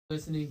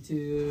Listening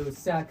to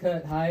Sack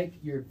Hut Hike,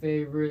 your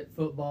favorite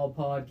football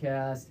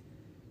podcast.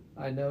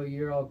 I know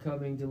you're all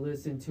coming to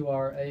listen to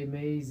our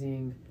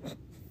amazing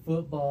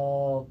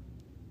football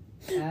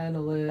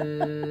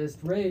analyst,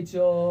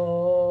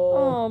 Rachel.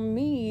 Oh,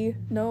 me?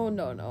 No.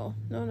 No,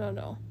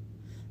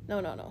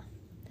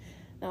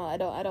 I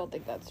don't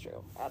think that's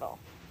true at all.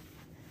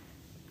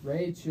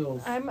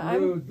 Rachel I'm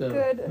screwed the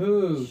good.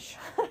 pooch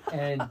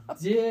and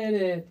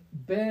didn't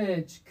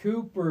bench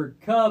Cooper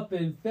Kupp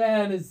in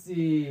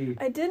fantasy.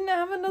 I didn't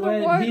have another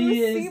when wide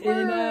he receiver. is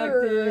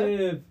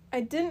inactive. I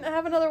didn't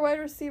have another wide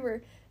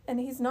receiver. And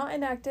he's not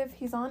inactive.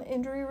 He's on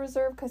injury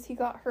reserve because he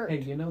got hurt.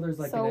 Hey, you know there's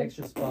an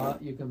extra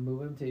spot. You can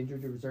move him to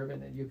injured reserve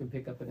and then you can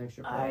pick up an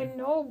extra player. I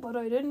know, but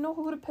I didn't know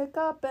who to pick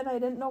up and I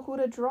didn't know who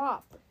to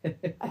drop.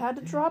 I had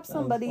to drop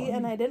somebody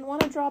and I didn't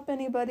want to drop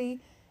anybody.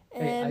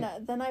 And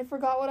then I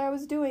forgot what I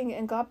was doing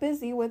and got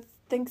busy with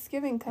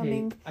Thanksgiving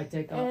coming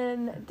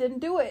and didn't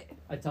do it.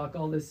 I talk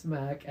all this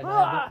smack and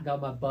I got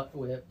my butt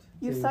whipped.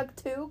 You suck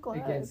too?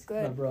 Glad. Against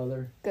Good. my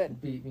brother.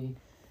 Good. Beat me.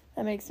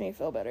 That makes me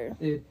feel better.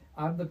 Dude,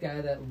 I'm the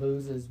guy that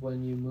loses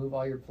when you move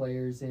all your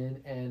players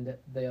in and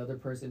the other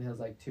person has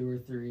like 2 or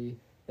 3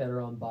 that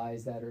are on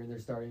buys that are in their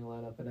starting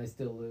lineup and I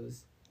still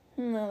lose.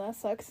 No, that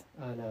sucks.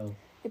 I know.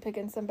 You're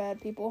picking some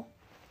bad people.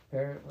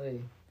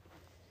 Apparently.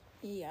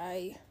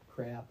 Yay.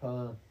 Crap,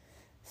 huh?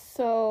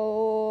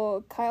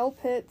 So, Kyle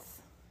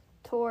Pitts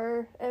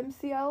tore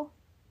MCL?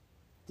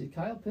 Did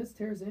Kyle Pitts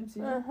tear his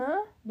MCL?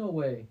 Uh-huh. No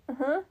way.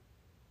 Uh-huh.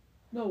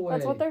 No way.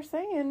 That's what they're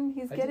saying.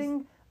 He's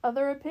getting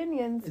other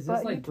opinions,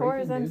 but he tore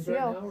his MCL. Is this like breaking news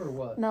right now, or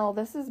what? No,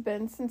 this has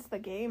been since the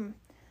game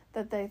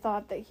that they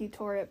thought that he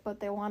tore it, but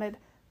they wanted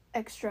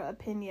extra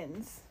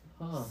opinions.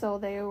 Huh. So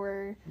they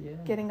were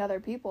getting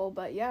other people,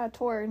 but yeah,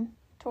 torn,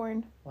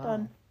 wow.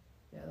 done.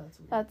 Yeah, that's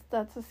weird.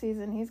 That's the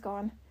season. He's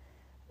gone.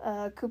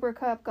 Cooper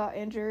Kupp got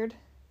injured.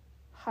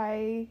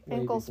 High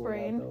ankle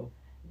sprain.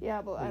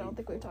 Yeah, but I don't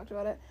think we've talked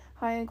about it.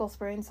 High ankle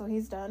sprain, so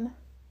he's done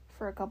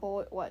for a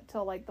couple,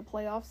 till like the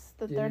playoffs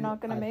that they're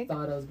not going to make. I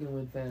thought I was going to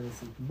win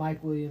fantasy.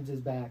 Mike Williams is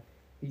back.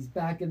 He's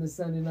back in the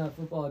Sunday Night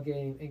Football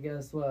game, and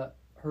guess what?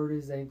 Hurt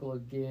his ankle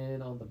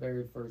again on the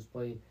very first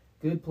play.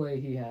 Good play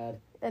he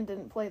had. And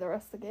didn't play the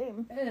rest of the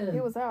game. And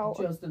he was out.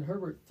 Justin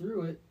Herbert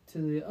threw it to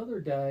the other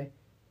guy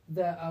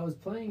that I was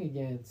playing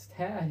against,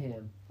 had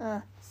him.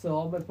 So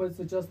all my points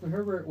with Justin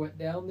Herbert went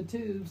down the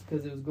tubes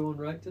because it was going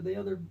right to the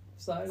other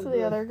side of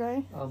the other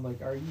guy. I'm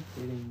like, are you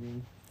kidding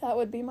me? That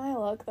would be my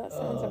luck. That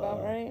sounds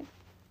about right.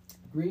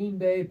 Green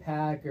Bay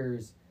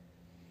Packers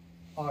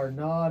are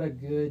not a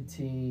good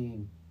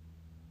team.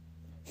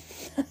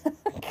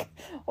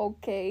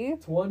 Okay.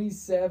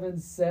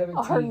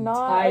 27-17 are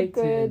not Titans. A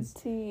good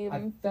team.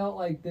 I felt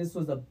like this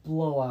was a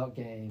blowout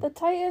game. The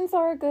Titans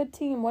are a good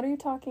team. What are you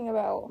talking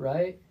about?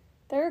 Right?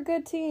 They're a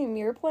good team.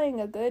 You're playing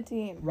a good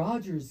team.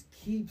 Rodgers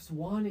keeps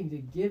wanting to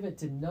give it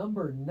to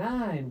number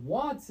 9,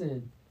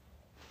 Watson.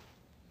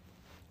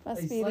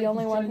 Must be the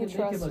only one he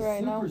trusts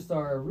right now.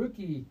 Superstar, a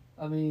rookie.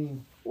 I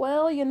mean...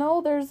 Well,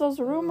 there's those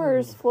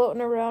rumors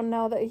floating around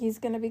now that he's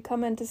going to be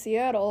coming to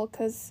Seattle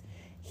because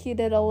he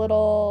did a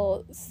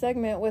little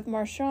segment with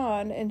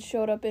Marshawn and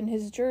showed up in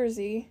his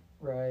jersey.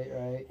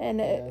 Right. And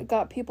it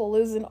got people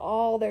losing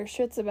all their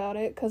shits about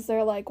it because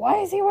they're like, why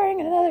is he wearing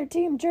another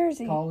team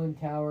jersey? Call him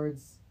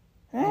cowards.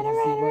 Did you see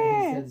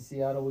what he said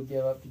Seattle would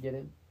give up to get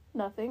him?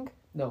 Nothing.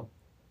 No.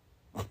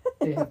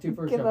 They have 2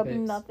 first-round picks. Give up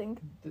nothing.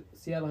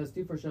 Seattle has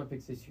 2 first-round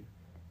picks this year.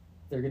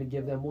 They're going to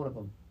give them one of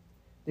them.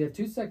 They have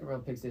 2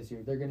 second-round picks this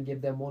year. They're going to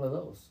give them one of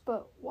those.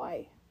 But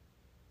why?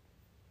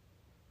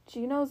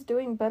 Gino's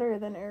doing better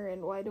than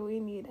Aaron. Why do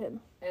we need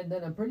him? And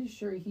then I'm pretty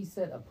sure he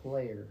said a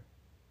player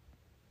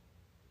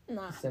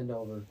to send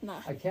over.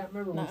 I can't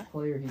remember which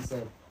player he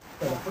said.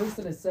 But a first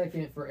and a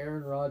second for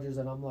Aaron Rodgers,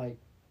 and I'm like,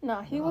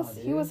 he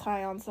was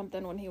high on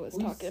something when he was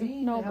talking.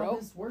 Seen how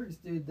this works,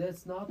 dude.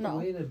 That's not the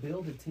way to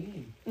build a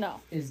team. No.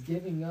 Is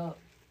giving up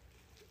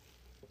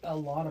a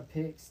lot of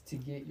picks to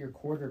get your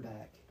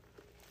quarterback.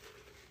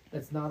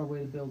 That's not a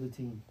way to build a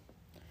team.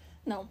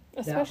 No,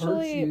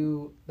 especially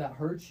that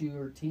hurts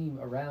your team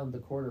around the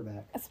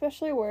quarterback.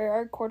 Especially where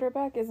our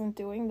quarterback isn't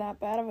doing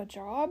that bad of a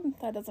job.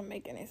 That doesn't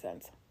make any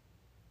sense.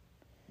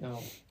 No.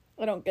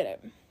 I don't get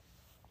it.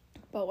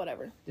 But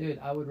whatever. Dude,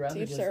 I would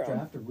rather just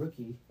draft a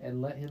rookie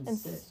and let him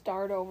sit. And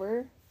start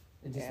over.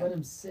 And just let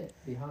him sit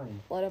behind.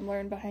 Let him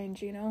learn behind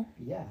Gino.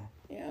 Yeah.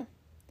 Yeah.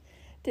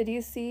 Did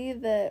you see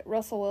that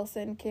Russell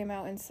Wilson came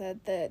out and said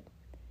that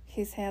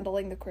he's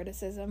handling the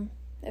criticism?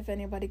 If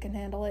anybody can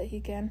handle it, he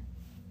can.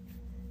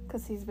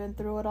 Because he's been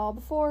through it all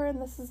before, and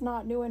this is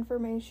not new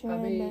information. I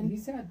mean,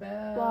 he's had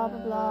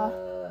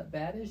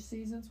bad-ish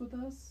seasons with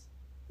us.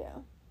 Yeah.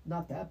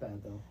 Not that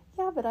bad, though.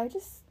 Yeah, but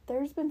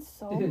there's been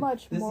so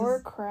much more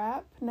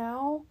crap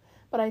now.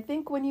 But I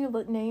think when you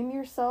name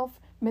yourself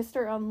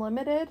Mr.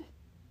 Unlimited,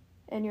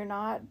 and you're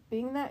not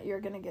being that,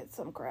 you're going to get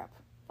some crap.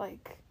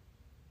 Like...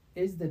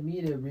 Is the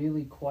media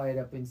really quiet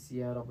up in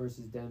Seattle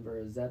versus Denver?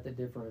 Is that the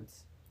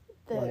difference?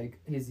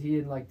 Is he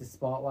in, the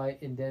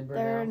spotlight in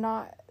Denver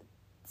now?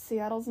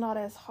 Seattle's not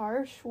as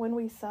harsh when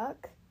we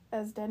suck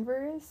as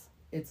Denver is.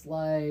 it's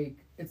like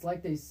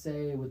they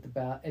say with the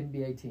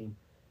NBA team,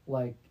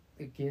 like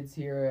the kids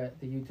here at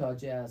the Utah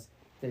Jazz,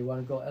 they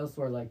want to go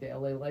elsewhere, like the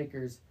LA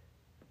Lakers.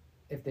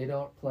 If they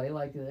don't play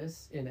like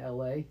this in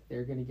LA,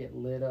 they're gonna get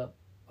lit up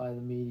by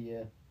the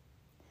media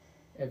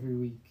every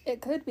week.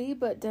 It could be,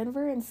 but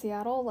Denver and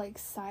Seattle, like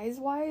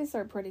size-wise,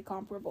 are pretty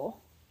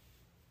comparable.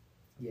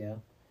 Yeah.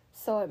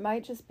 So it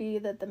might just be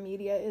that the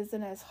media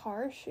isn't as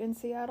harsh in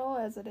Seattle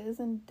as it is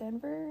in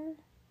Denver.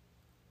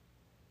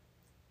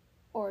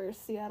 Or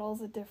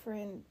Seattle's a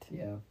different...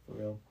 Yeah, for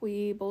real.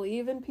 We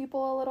believe in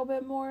people a little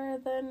bit more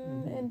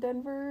than in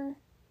Denver.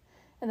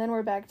 And then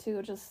we're back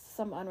to just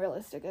some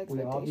unrealistic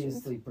expectations. We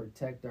obviously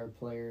protect our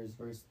players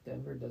versus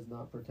Denver does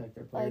not protect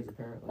their players,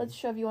 apparently. Let's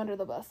shove you under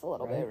the bus a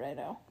little bit right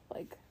now.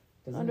 Like,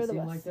 doesn't under it the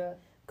seem bus. like that?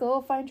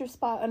 Go find your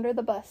spot under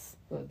the bus.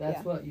 But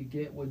that's what you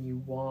get when you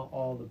want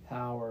all the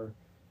power.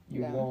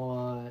 You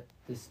want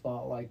the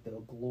spotlight, the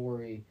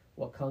glory.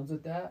 What comes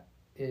with that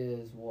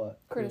is what?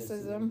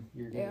 Criticism.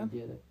 You're going to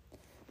get it.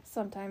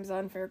 Sometimes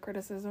unfair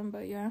criticism,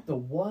 but yeah. The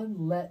one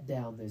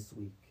letdown this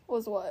week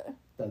was what?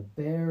 The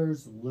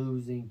Bears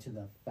losing to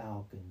the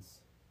Falcons.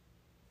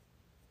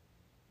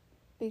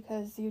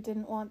 Because you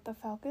didn't want the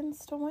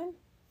Falcons to win?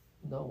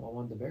 No, I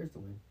wanted the Bears to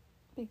win.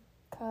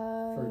 Because...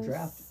 For a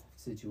draft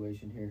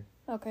situation here.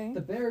 Okay.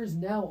 The Bears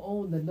now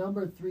own the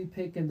number 3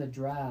 pick in the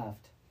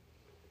draft.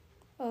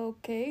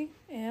 Okay,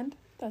 and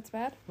that's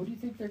bad. What do you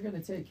think they're going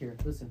to take here?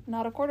 Listen.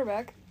 Not a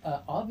quarterback.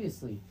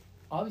 Obviously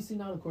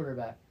not a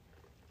quarterback.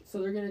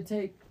 So they're going to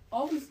take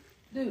all this.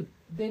 Dude,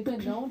 they've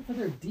been known for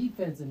their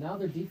defense, and now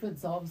their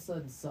defense all of a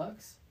sudden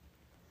sucks.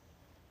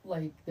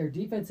 Like, their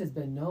defense has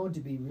been known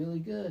to be really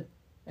good.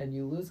 And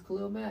you lose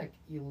Khalil Mack.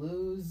 You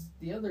lose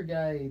the other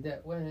guy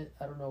that went,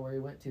 I don't know where he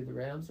went to, the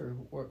Rams or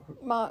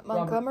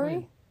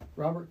Montgomery?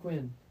 Robert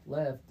Quinn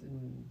left,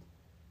 and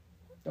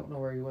don't know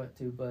where he went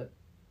to, but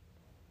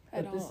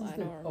I don't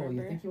remember. Oh,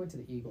 you think he went to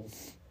the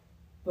Eagles.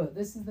 But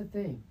this is the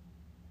thing.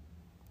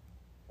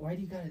 Why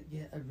do you got to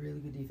get a really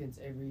good defense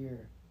every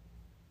year?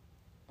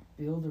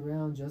 Build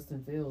around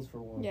Justin Fields for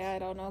once. Yeah, I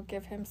don't know.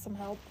 Give him some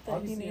help that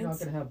Obviously, he needs. You're not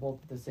going to have both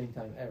at the same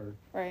time ever.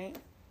 Right.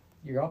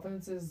 Your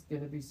offense is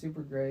going to be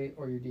super great,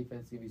 or your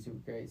defense is going to be super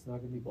great. It's not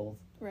going to be both.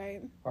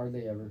 Right.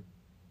 Hardly ever.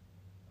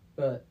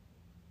 But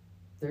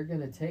they're going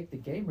to take the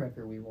game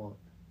wrecker we want.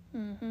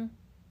 Mm-hmm.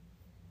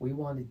 We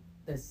want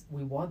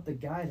the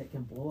guy that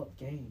can blow up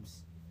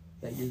games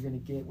that you're going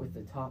to get with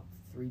the top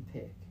 3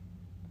 pick.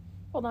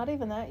 Well, not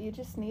even that. You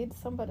just need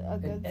a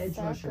good edge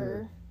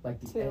rusher, like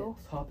the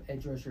top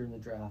edge rusher in the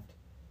draft,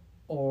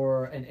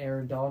 or an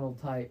Aaron Donald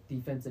type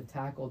defensive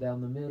tackle down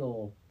the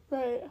middle.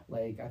 Right.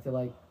 Like, I feel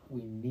like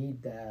we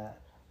need that.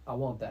 I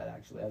want that,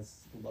 actually.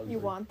 That's luxury. You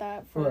want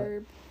that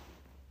for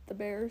the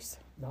Bears?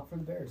 Not for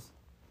the Bears.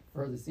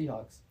 For the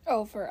Seahawks.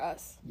 Oh, for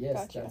us. Yes,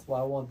 gotcha. That's why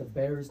I want the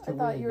Bears to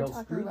win. You were Don't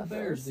talking screw about the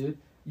Bears, dude.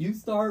 You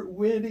start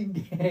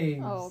winning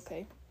games. Oh,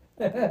 okay.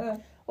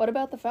 What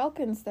about the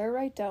Falcons? They're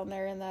right down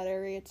there in that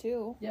area,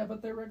 too. Yeah,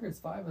 but their record's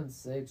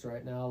 5-6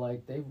 right now.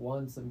 Like, they've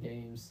won some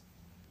games.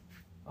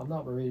 I'm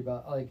not worried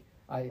about... Like,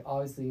 I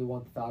obviously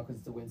want the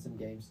Falcons to win some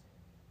games.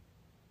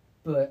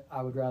 But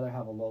I would rather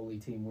have a lowly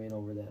team win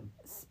over them.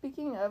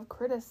 Speaking of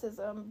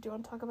criticism, do you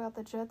want to talk about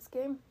the Jets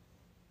game?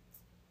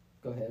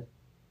 Go ahead.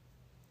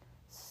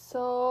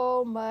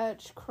 So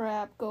much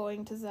crap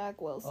going to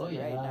Zach Wilson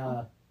right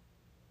now.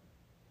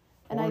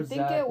 And I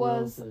think it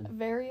was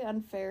very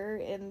unfair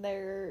in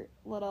their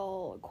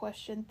little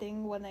question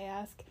thing when they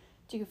ask,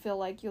 do you feel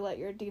like you let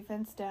your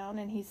defense down?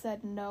 And he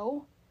said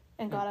no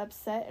and got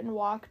upset and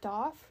walked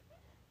off.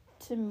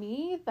 To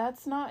me,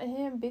 that's not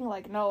him being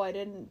like, no, I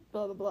didn't,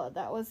 blah, blah, blah.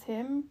 That was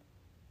him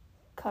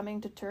coming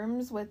to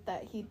terms with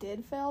that he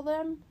did fail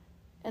them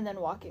and then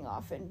walking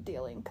off and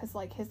dealing because,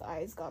 like, his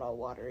eyes got all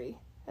watery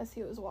as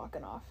he was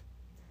walking off.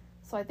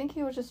 So I think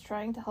he was just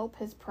trying to help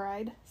his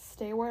pride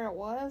stay where it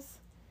was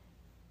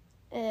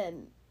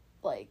and,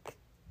 like,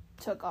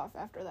 took off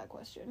after that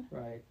question.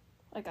 Right.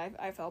 Like,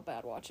 I felt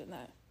bad watching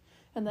that.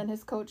 And then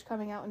his coach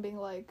coming out and being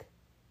like,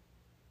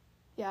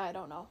 yeah, I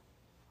don't know.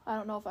 I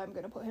don't know if I'm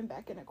going to put him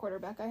back in at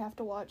quarterback. I have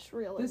to watch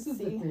real and see. This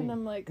is the thing. And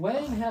I'm like,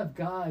 when have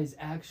guys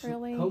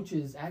really?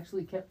 Coaches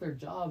actually kept their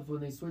jobs when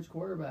they switch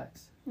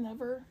quarterbacks?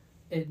 Never.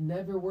 It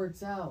never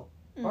works out.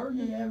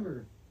 Hardly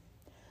ever.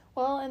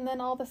 Well, and then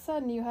all of a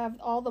sudden you have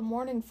all the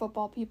morning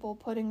football people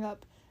putting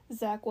up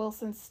Zach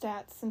Wilson's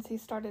stats since he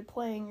started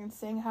playing and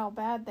saying how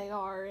bad they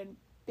are and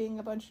being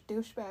a bunch of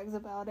douchebags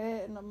about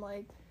it. And I'm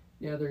like...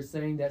 Yeah, they're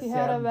saying that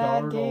Sam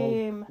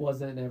Darnold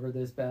wasn't ever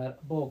this bad.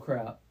 Bull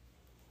crap,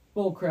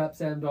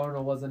 Sam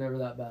Darnold wasn't ever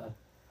that bad.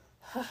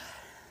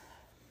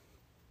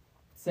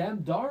 Sam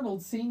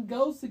Darnold seen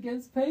ghosts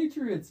against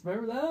Patriots.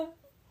 Remember that?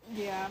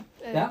 Yeah.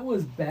 That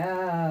was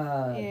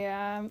bad.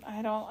 Yeah,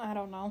 I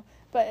don't know.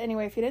 But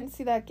anyway, if you didn't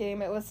see that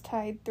game, it was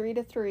tied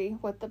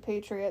 3-3 with the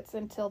Patriots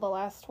until the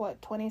last,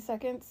 20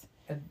 seconds?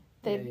 And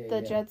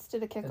the Jets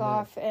did a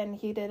kickoff, and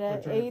he did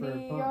an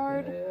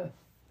 80-yard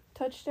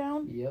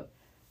touchdown. Yep.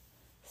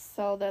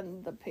 So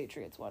then the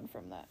Patriots won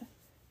from that.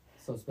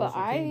 So but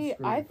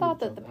I thought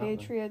that the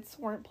Patriots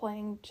weren't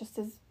playing just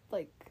as,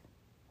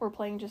 were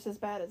playing just as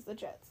bad as the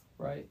Jets.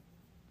 Right.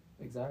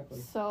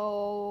 Exactly.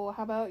 So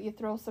how about you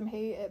throw some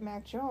hate at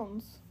Mac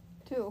Jones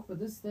too? But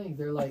this thing,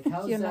 they're like,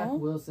 how's Zach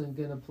Wilson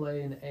gonna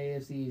play in the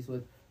AFC East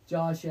with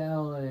Josh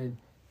Allen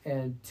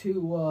and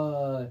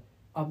Tua?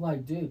 I'm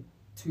like, dude,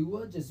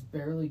 Tua just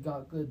barely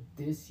got good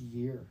this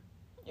year.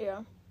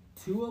 Yeah.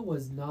 Tua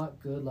was not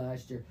good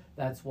last year.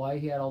 That's why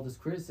he had all this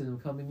criticism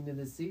coming into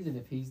this season,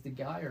 if he's the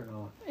guy or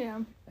not. Yeah.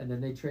 And then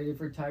they traded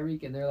for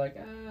Tyreek, and they're like,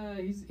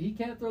 he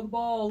can't throw the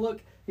ball.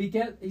 Look,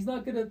 he's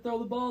not gonna throw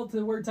the ball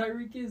to where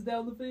Tyreek is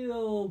down the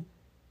field.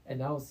 And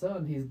now all of a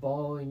sudden he's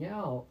balling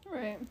out.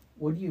 Right.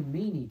 What do you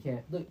mean he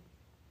can't? Look,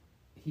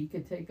 he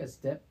could take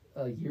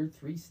a year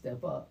 3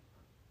 step up.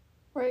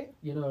 Right.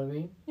 You know what I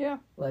mean? Yeah.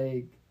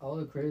 Like, all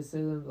the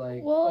criticism,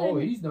 like,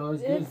 he's not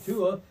as good as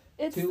Tua.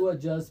 Tua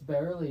just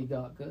barely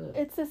got good.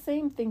 It's the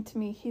same thing to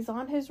me. He's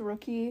on his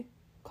rookie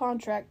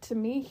contract. To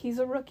me, he's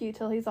a rookie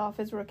till he's off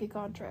his rookie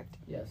contract.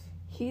 Yes.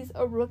 He's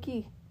a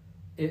rookie.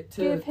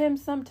 Give him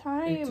some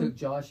time. It took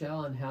Josh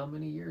Allen how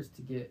many years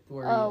to get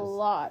where he is? A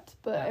lot,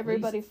 but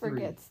everybody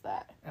forgets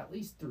that. At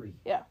least 3.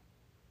 Yeah.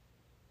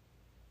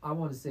 I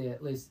want to say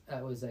at least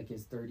that was like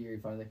his 3rd year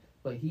finally.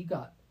 But he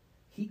got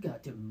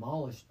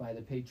demolished by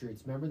the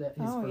Patriots. Remember that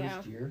his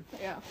first year?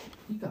 Yeah.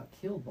 He got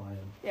killed by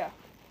him. Yeah.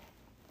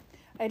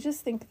 I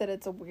just think that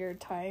it's a weird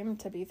time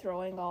to be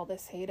throwing all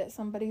this hate at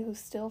somebody who's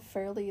still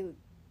fairly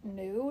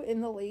new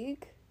in the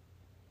league.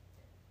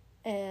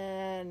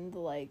 And,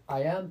 like...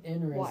 I am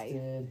interested.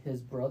 Why?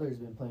 His brother's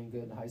been playing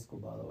good in high school,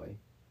 by the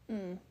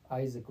way.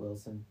 Isaac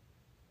Wilson.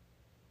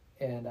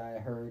 And I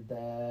heard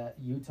that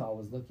Utah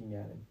was looking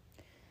at him.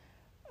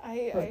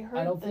 I heard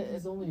I don't think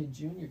he's only a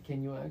junior.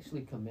 Can you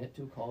actually commit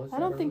to a college? I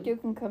don't think you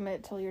can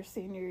commit till your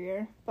senior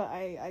year, but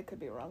I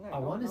could be wrong. I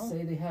want to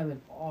say they have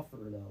an offer,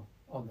 though,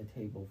 on the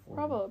table for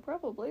him.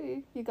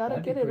 Probably. You got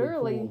to get it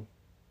early. Cool.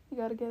 You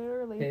got to get it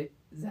early. Hey,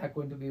 Zach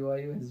went to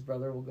BYU and his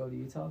brother will go to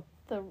Utah?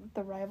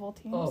 The rival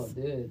teams. Oh,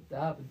 dude,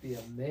 that would be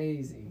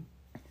amazing.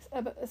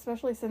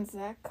 Especially since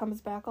Zach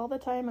comes back all the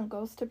time and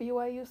goes to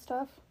BYU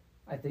stuff.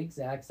 I think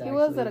Zach's he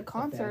was at a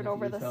concert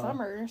over the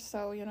summer,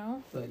 so, you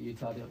know. But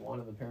Utah didn't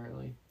want him,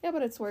 apparently. Yeah,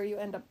 but it's where you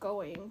end up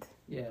going.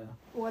 Yeah.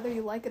 Whether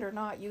you like it or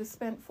not, you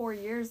spent 4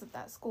 years at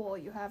that school.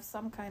 You have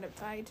some kind of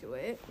tie to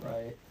it.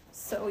 Right.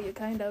 So you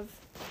kind of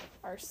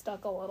are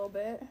stuck a little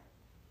bit.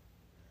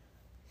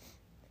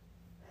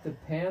 The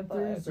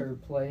Panthers are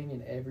playing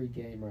in every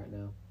game right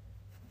now.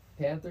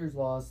 Panthers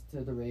lost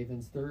to the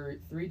Ravens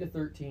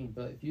 3-13,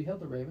 but if you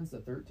held the Ravens to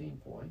 13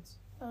 points...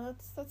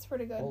 that's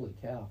pretty good. Holy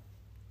cow.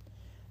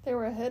 They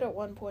were ahead at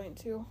one point,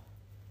 too.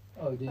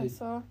 Oh, dude. I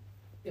saw.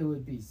 It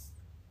would be...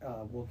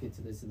 we'll get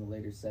to this in the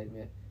later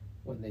segment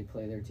when they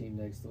play their team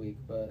next week,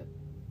 but...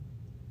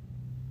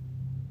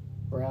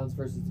 Browns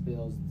versus the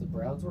Bills. The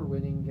Browns were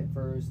winning at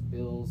first.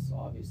 Bills,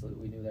 obviously,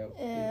 we knew that.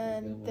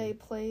 And they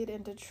played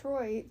in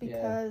Detroit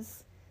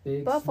because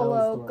Big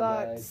Buffalo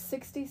got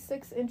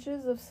 66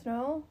 inches of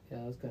snow. Yeah,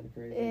 that was kind of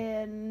crazy.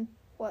 In,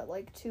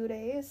 2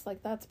 days?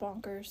 Like, that's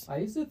bonkers. I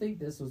used to think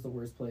this was the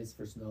worst place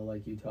for snow,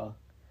 like Utah.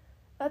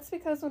 That's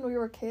because when we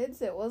were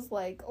kids, it was,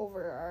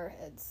 over our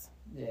heads.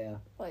 Yeah.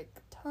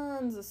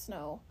 Tons of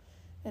snow.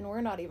 And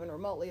we're not even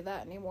remotely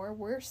that anymore.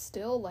 We're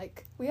still,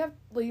 we have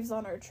leaves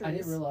on our trees. I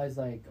didn't realize,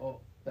 back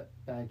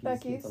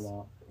east gets a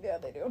lot. Yeah,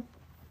 they do.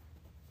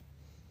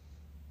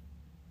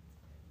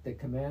 The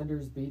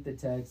Commanders beat the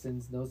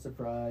Texans, no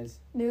surprise.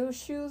 New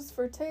shoes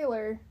for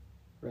Taylor.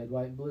 Red,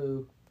 white, and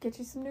blue. Get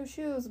you some new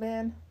shoes,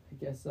 man.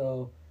 I guess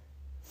so.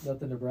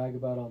 Nothing to brag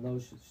about on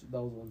those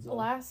ones, though.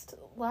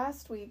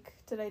 Last week,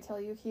 did I tell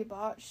you he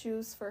bought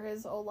shoes for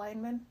his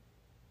O-lineman?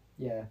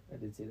 Yeah, I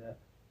did see that.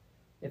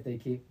 If they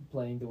keep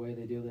playing the way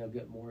they do, they'll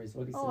get more, is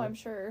what he said. Oh, I'm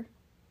sure.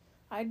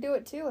 I'd do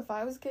it, too. If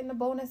I was getting a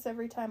bonus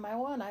every time I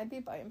won, I'd be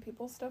buying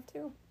people stuff,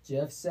 too.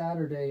 Jeff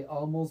Saturday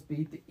almost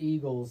beat the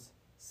Eagles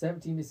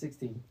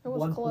 17-16. It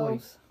was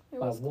close. It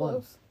was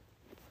close.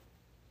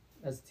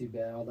 That's too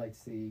bad. I'd like to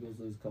see the Eagles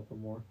lose a couple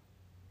more.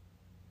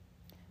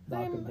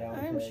 Knock them down a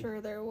peg. I'm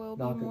sure there will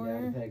be more. Knock them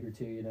down a peg or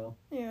two, you know?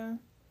 Yeah.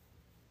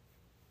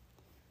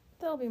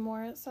 There'll be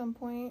more at some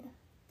point.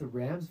 The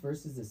Rams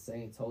versus the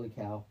Saints. Holy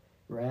cow.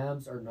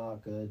 Rams are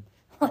not good.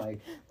 What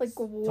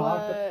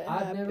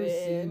I've never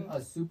seen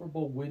a Super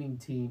Bowl winning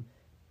team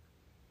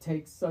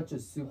take such a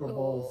Super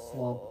Bowl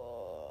slump.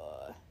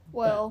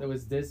 Well, it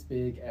was this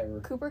big ever.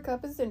 Cooper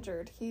Kupp is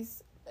injured.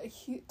 He's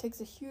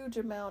takes a huge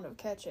amount of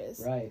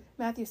catches. Right.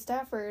 Matthew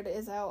Stafford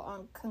is out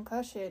on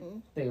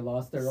concussion. They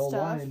lost their old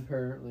line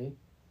apparently.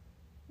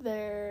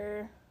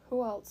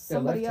 Who else? Their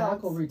Somebody left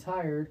tackle else.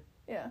 retired.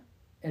 Yeah.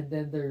 And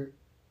then their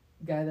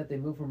guy that they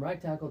moved from right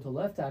tackle to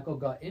left tackle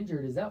got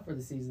injured, is out for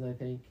the season, I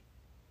think.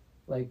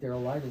 Their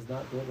line is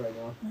not good right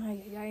now.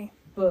 Ay.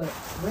 But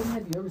when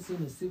have you ever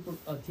seen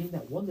a team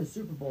that won the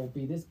Super Bowl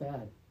be this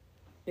bad?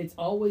 It's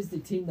always the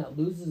team that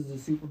loses the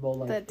Super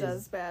Bowl that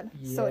does bad.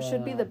 Yeah. So it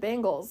should be the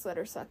Bengals that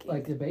are sucking.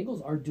 The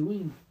Bengals are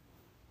doing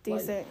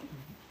decent.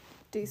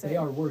 They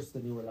are worse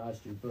than they were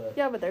last year, but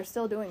yeah, but they're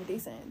still doing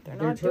decent. They're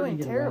not doing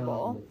terrible.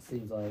 Around, it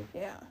seems like.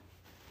 Yeah.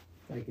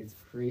 It's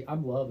free.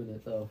 I'm loving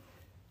it though.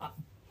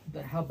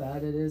 how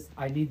bad it is,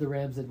 I need the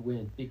Rams to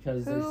win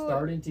because they're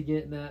starting to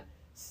get in that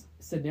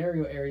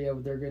scenario area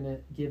where they're going to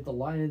give the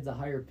Lions a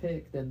higher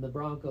pick than the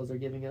Broncos are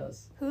giving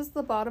us. Who's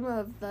the bottom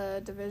of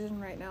the division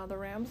right now, the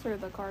Rams or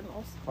the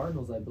Cardinals?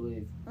 Cardinals, I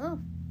believe. Oh.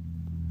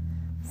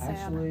 Sad.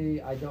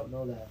 Actually, I don't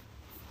know that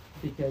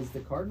because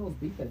the Cardinals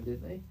beat them,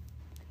 didn't they?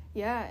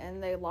 Yeah,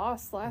 and they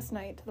lost last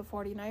night to the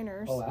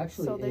 49ers. Oh,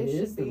 actually, so they it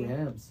should is the be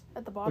Rams.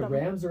 At the bottom. The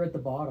Rams are at the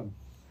bottom.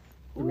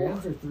 The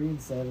Rams are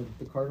 3-7.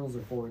 The Cardinals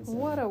are 4-7.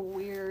 What a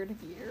weird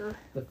year.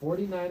 The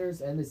 49ers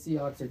and the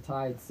Seahawks are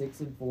tied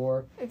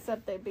 6-4.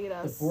 Except they beat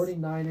us. The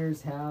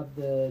 49ers have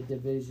the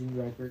division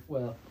record.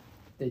 Well,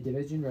 the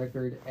division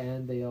record,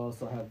 and they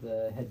also have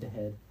the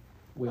head-to-head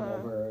win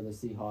over the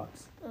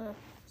Seahawks.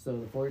 So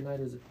the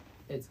 49ers,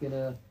 it's going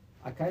to...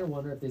 I kind of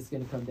wonder if this is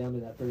going to come down to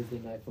that Thursday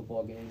night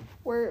football game.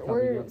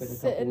 We're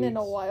sitting in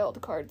a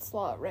wild card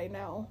slot right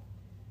now.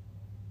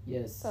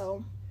 Yes.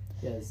 So...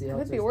 Yeah, the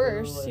Seahawks could be are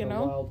worse, still you in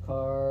know. a wild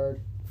card.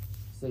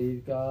 So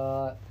you've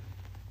got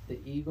the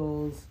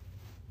Eagles,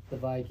 the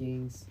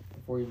Vikings,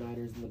 the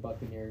 49ers, and the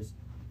Buccaneers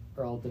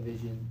are all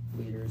division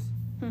leaders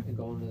and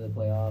going to the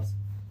playoffs.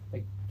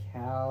 The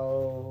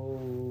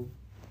Cowboys,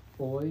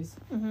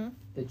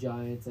 the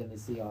Giants, and the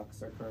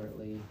Seahawks are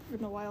currently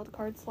in the wild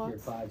card slots. Your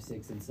 5,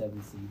 6, and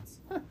 7 seeds.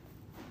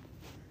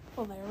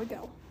 Well, there we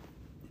go.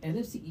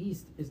 NFC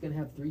East is going to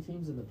have 3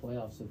 teams in the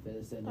playoffs if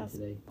this ended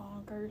today.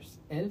 Bonkers.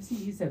 NFC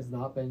East has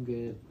not been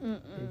good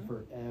in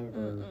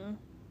forever.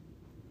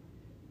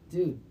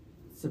 Dude,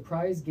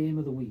 surprise game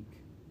of the week.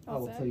 I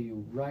will tell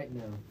you right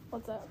now.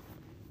 What's that?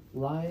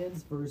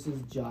 Lions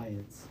versus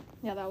Giants.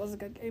 Yeah, that was a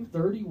good game.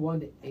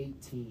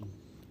 31-18.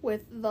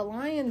 With the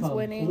Lions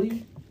winning.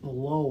 Complete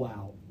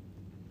blowout.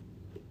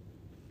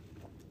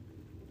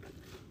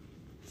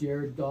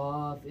 Jared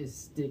Goff is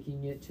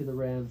sticking it to the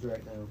Rams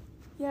right now.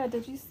 Yeah,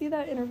 did you see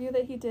that interview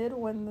that he did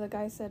when the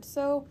guy said,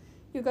 so,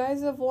 you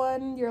guys have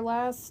won your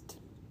last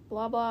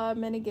blah blah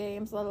many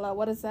games, blah blah,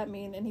 what does that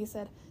mean? And he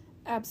said,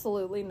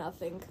 absolutely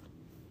nothing.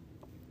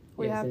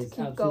 We have to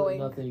keep going.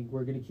 Nothing.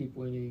 We're going to keep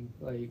winning.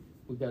 Like,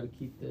 we got to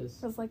keep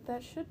this. I was like,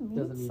 that should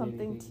mean something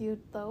anything to you,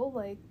 though.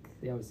 Like,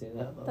 they always say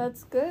that, though.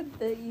 That's good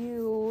that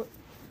you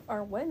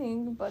are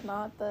winning, but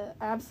not the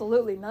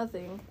absolutely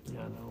nothing.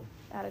 Yeah, I know.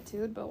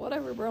 Attitude, but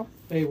whatever, bro.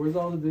 Hey, where's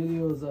all the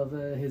videos of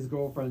his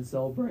girlfriend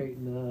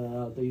celebrating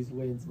these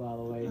wins, by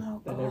the way,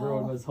 that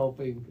everyone was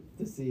hoping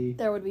to see?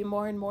 There would be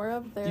more and more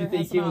of. Do you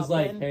think he was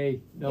like, hey,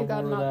 no more of that?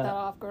 You gotta knock that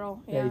off,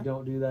 girl. Hey,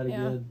 don't do that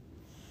again.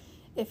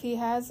 If he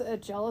has a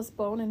jealous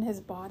bone in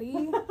his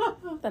body,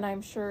 then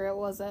I'm sure it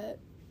was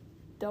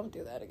don't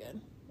do that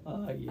again.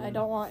 Yeah. I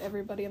don't want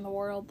everybody in the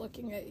world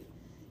looking at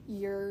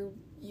you.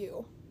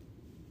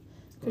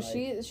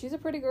 Because she's a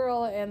pretty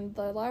girl, and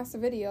the last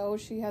video,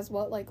 she has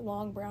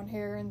long brown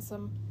hair and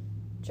some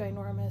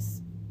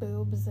ginormous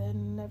boobs,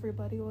 and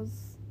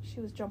she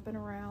was jumping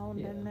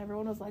around, and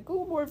everyone was like,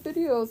 oh, more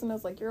videos, and I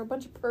was like, you're a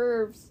bunch of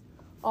pervs.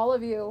 All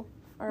of you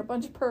are a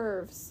bunch of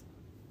pervs.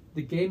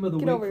 The game of the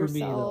week for me,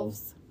 though.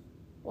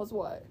 Was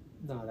what?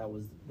 No, that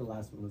was, the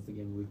last one was the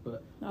game of the week,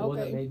 but the one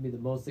that made me the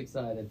most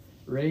excited,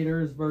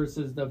 Raiders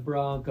versus the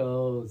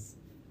Broncos.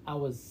 I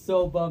was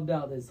so bummed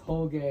out this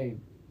whole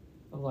game.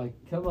 I'm like,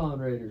 come on,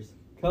 Raiders.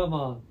 Come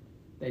on.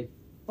 They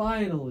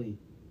finally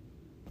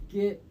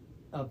get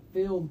a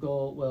field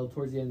goal. Well,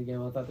 towards the end of the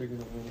game, I thought they were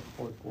going to win it in the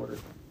fourth quarter.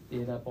 They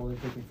ended up only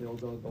taking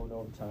field goal going to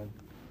overtime.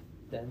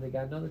 Then they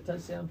got another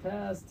touchdown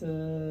pass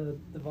to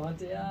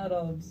Devontae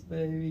Adams,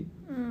 baby.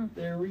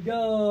 There we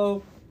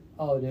go.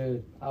 Oh,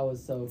 dude. I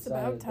was so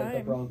excited that the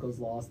Broncos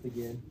lost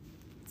again.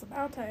 It's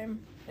about time.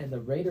 And the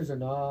Raiders are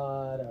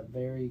not a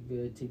very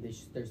good team.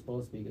 They're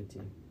supposed to be a good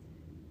team,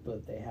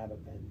 but they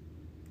haven't been.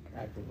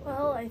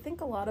 Well, I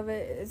think a lot of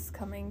it is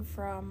coming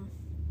from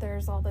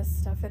there's all this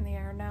stuff in the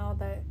air now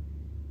that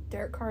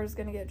Derek Carr is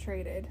going to get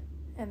traded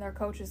and their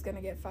coach is going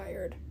to get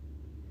fired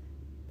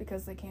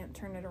because they can't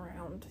turn it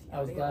around. I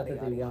was glad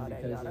that they won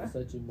because it was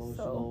such an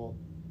emotional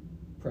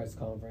press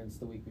conference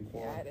the week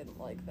before. Yeah, I didn't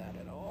like that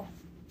at all.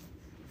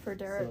 For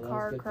Derek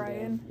Carr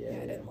crying,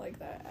 I didn't like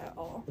that at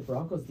all. The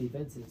Broncos'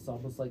 defense, it's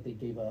almost like they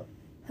gave up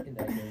in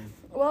that game.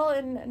 Well,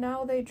 and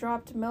now they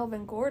dropped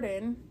Melvin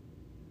Gordon.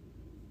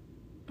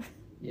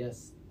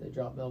 Yes, they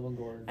dropped Melvin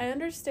Gordon. I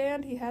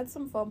understand he had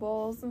some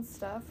fumbles and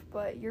stuff,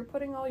 but you're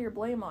putting all your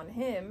blame on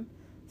him.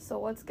 So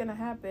what's going to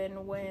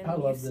happen when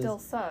you still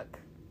suck?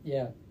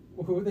 Yeah.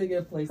 Who are they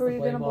going to place the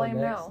blame on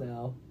next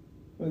now?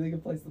 Who are they going to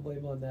place the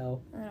blame on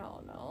now? I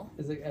don't know.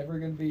 Is it ever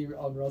going to be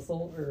on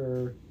Russell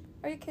or...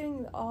 Are you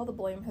kidding? All the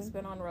blame has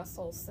been on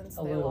Russell since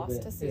they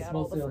lost to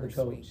Seattle the first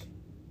week.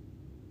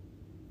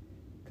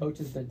 Coach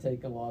has been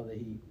taking a lot of the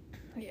heat.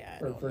 Yeah,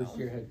 for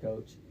first-year head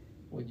coach.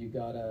 When you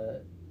got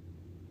a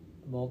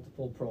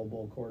multiple Pro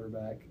Bowl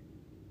quarterback,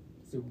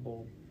 Super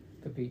Bowl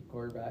compete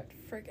quarterback.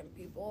 Freaking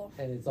people.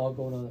 And it's all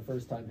going on the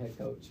first-time head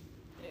coach.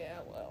 Yeah,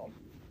 well.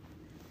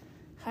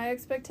 High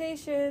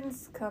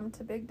expectations come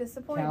to big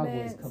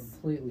disappointments. Cowboys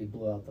completely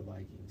blew out the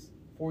Vikings.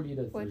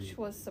 40-3. Which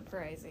was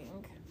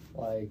surprising.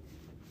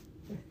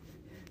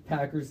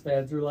 Packers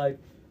fans were like,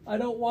 I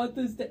don't want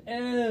this to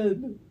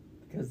end.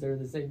 Because they're in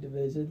the same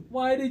division.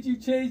 Why did you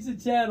change the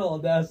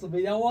channel,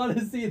 National? I want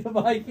to see the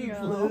Vikings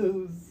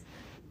lose.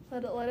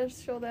 Let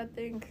us show that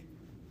thing.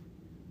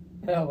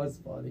 That was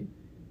funny.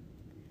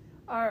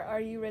 Are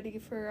you ready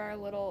for our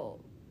little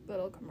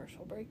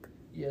commercial break?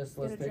 Yes,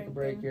 let's take a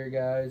break here,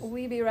 guys.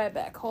 We'll be right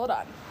back. Hold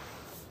on.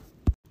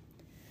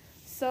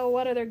 So,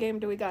 what other game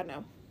do we got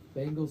now?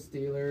 Bengals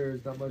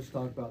Steelers. Not much to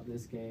talk about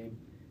this game.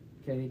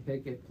 Kenny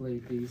Pickett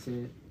played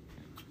decent.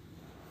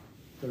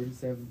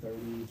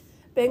 37-30.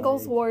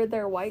 Bengals wore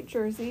their white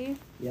jersey.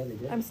 Yeah, they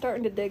did. I'm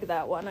starting to dig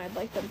that one. I'd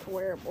like them to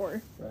wear it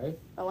more. Right?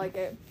 I like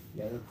it.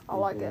 Yeah, I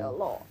like it a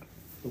lot.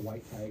 The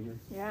white tiger.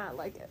 Yeah, I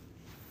like it.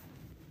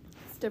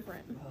 It's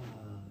different.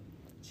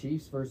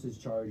 Chiefs versus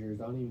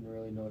Chargers. I don't even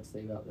really know what to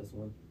say about this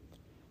one.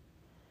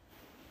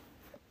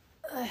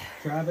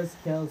 Travis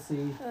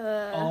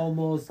Kelce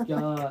almost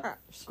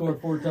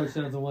scored 4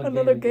 touchdowns in one game.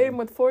 Another game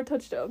with 4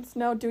 touchdowns.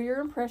 Now do your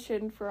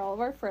impression for all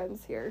of our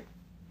friends here.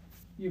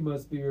 You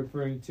must be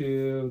referring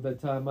to the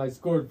time I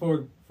scored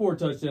four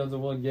touchdowns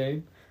in one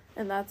game.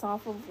 And that's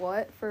off of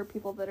what? For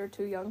people that are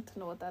too young to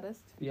know what that is?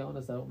 To be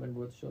honest, I don't remember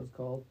what the show's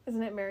called.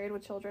 Isn't it Married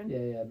with Children?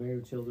 Yeah,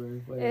 Married with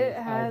Children. It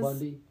has Al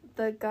Bundy.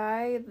 The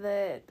guy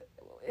that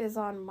is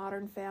on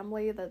Modern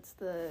Family, that's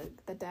the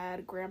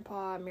dad,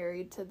 grandpa,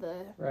 married to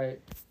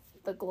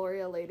the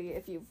Gloria lady,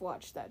 if you've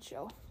watched that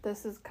show.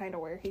 This is kind of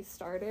where he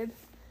started.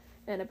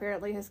 And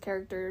apparently his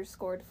character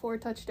scored 4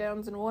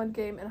 touchdowns in one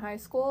game in high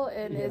school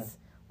and is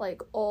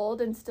like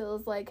old and still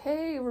is like,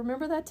 hey,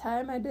 remember that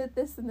time I did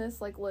this and this,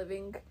 like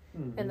living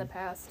in the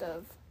past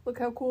of, look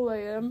how cool I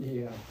am.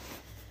 Yeah.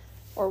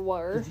 Or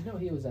were. Did you know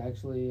he was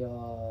actually...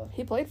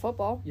 he played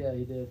football. Yeah,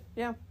 he did.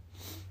 Yeah.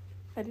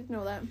 I didn't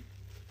know that.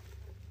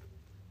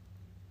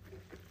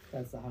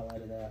 That's the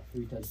highlight of that.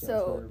 3 touchdowns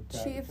for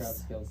Chiefs.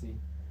 Travis Kelce.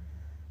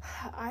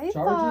 I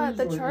thought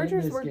the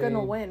Chargers were going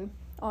to win.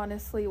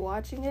 Honestly,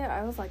 watching it,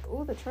 I was like,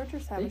 oh, the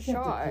Chargers have a shot.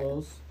 They kept it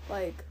close.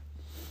 Like...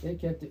 They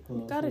kept it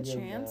close. Got a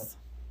chance,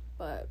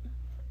 but...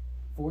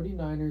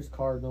 49ers,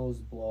 Cardinals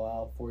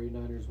blowout.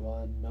 49ers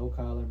won. No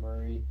Kyler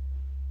Murray.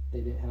 They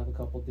didn't have a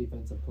couple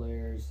defensive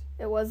players.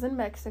 It was in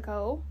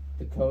Mexico.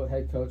 The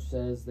head coach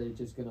says they're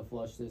just going to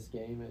flush this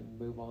game and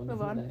move on.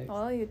 Next.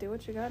 Well, you do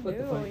what you got to do,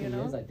 the funny thing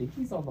is, I think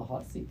he's on the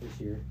hot seat this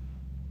year.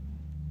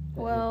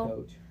 Well, head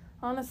coach.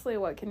 Honestly,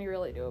 what can you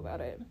really do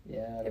about it?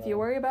 Yeah. If you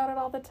worry about it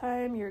all the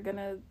time, you're going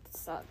to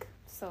suck.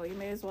 So you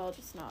may as well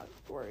just not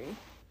worry.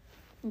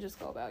 And just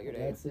go about your day.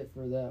 That's it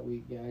for that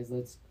week, guys.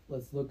 Let's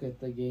look at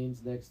the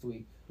games next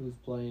week. Who's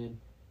playing?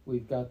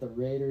 We've got the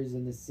Raiders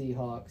and the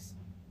Seahawks.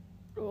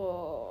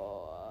 Oh.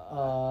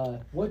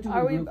 What do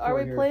we root for Are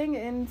we here? Playing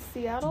in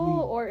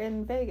Seattle or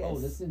in Vegas? Oh,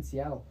 this is in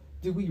Seattle.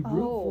 Do we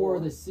root for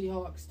the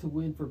Seahawks to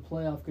win for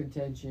playoff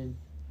contention,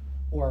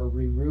 or are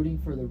we rooting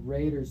for the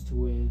Raiders to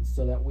win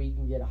so that we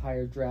can get a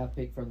higher draft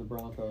pick from the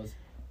Broncos?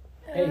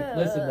 Hey,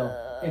 listen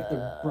though. If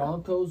the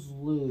Broncos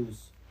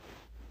lose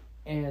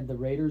and the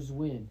Raiders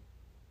win,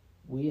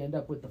 we end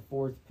up with the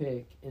 4th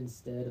pick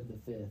instead of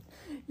the 5th.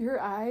 Your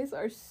eyes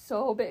are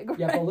so big.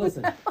 Yeah, right but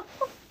listen, now.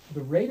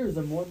 The Raiders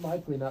are more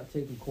likely not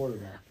taking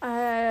quarterback.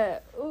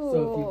 So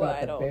if you've got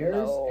the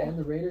Bears and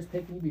the Raiders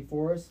picking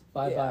before us,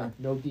 bye.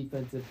 No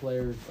defensive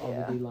players on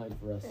the D line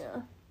for us.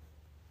 Yeah.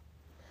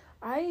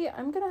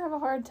 I'm gonna have a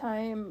hard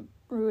time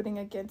rooting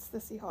against the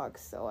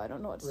Seahawks, so I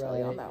don't know what to tell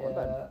you on that one.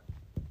 But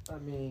I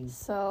mean,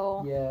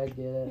 I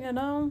get it. You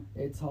know,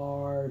 it's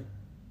hard,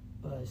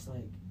 but it's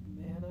like,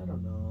 man, I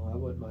don't know. I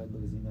wouldn't mind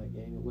losing that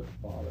game. It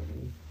wouldn't bother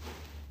me.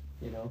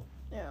 You know.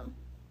 Yeah.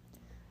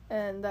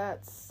 And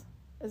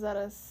is that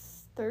a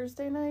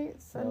Thursday night?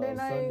 Sunday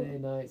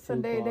night?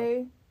 Sunday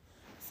night.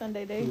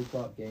 Sunday day. 2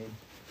 o'clock game.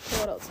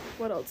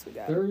 What else we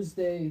got?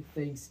 Thursday,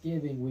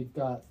 Thanksgiving. We've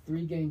got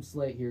 3 game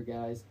slate here,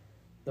 guys.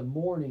 The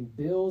morning,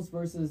 Bills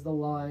versus the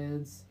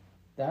Lions.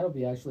 That'll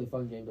be actually a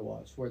fun game to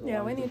watch. Where the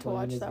Lions we need to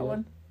watch that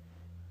one.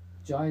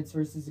 Giants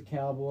versus the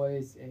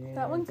Cowboys. And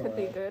that one could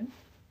be good.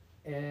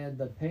 And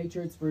the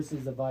Patriots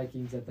versus the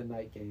Vikings at the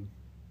night game.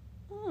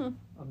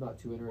 I'm not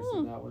too interested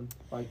in that one.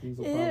 Vikings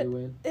will probably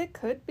win. It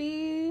could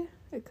be.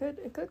 It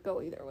could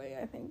go either way,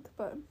 I think.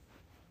 But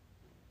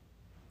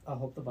I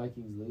hope the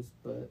Vikings lose,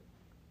 but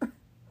I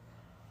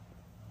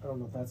don't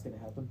know if that's going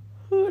to happen.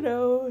 Who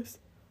knows?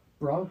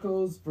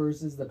 Broncos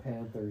versus the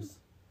Panthers.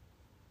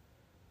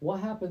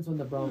 What happens when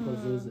the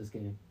Broncos lose this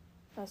game?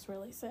 That's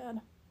really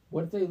sad.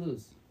 What if they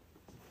lose?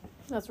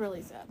 That's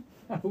really sad.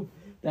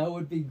 That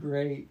would be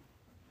great.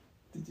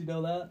 Did you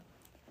know that?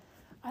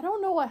 I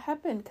don't know what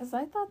happened, because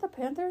I thought the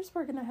Panthers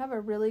were going to have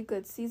a really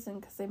good season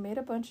because they made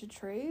a bunch of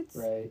trades.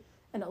 Right.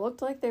 And it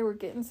looked like they were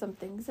getting some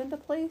things into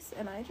place,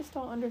 and I just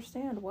don't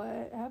understand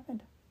what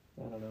happened.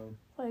 I don't know.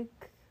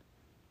 Like...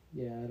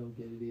 Yeah, I don't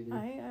get it either.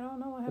 I don't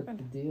know what happened.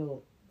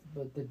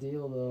 But the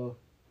deal, though,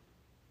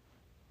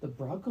 the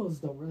Broncos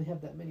don't really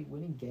have that many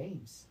winning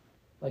games.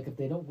 Like, if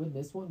they don't win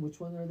this one,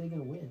 which one are they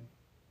going to win?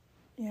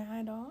 Yeah,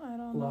 I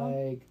don't know.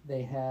 Like,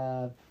 they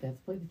have to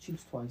play the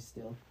Chiefs twice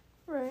still.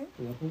 Right.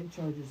 They got to play the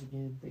Chargers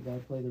again. They got to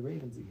play the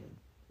Ravens again.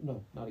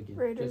 No, not again.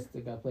 Raiders. Just they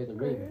got to play the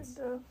Ravens.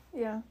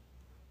 Yeah.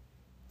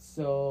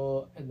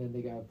 So, and then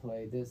they got to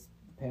play this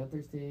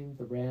Panthers team,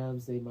 the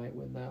Rams, they might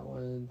win that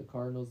one. The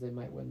Cardinals, they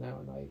might win that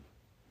one.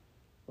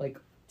 Like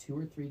 2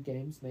 or 3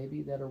 games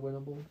maybe that are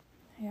winnable.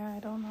 Yeah, I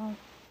don't know.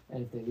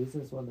 And if they lose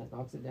this one, that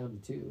knocks it down to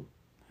 2.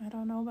 I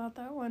don't know about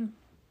that one.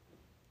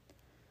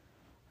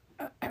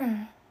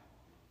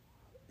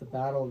 The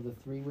battle of the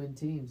 3-win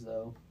teams,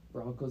 though.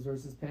 Broncos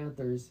versus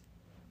Panthers.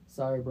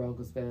 Sorry,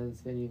 Broncos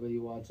fans, if anybody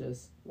watch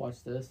this.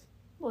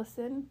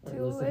 Listen Or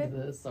to listen it. to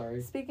this,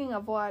 sorry. Speaking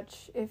of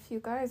watch, if you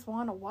guys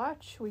want to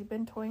watch, we've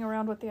been toying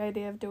around with the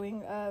idea of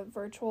doing a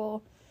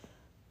virtual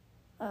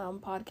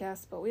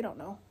podcast, but we don't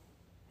know.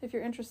 If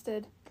you're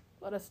interested,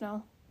 let us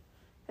know.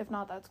 If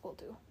not, that's cool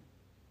too.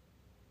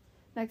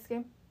 Next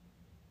game.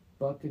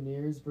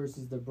 Buccaneers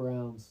versus the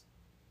Browns.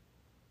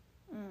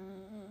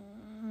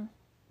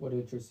 What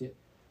interests you?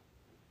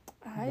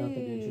 Nothing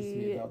interests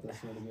me about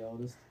this one, to be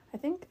honest. I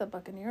think the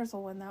Buccaneers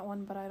will win that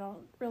one, but I don't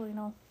really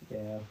know.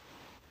 Yeah.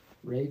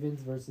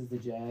 Ravens versus the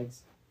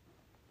Jags.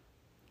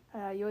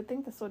 You would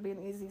think this would be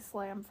an easy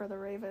slam for the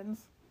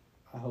Ravens.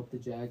 I hope the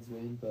Jags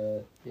win,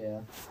 but yeah,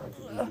 that's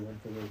an easy one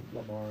for the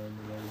Lamar and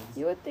the Ravens.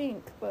 You would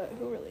think, but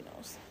who really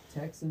knows?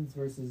 Texans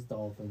versus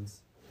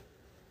Dolphins.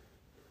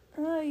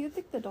 You'd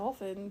think the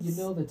Dolphins.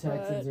 You know the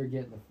Texans are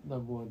getting the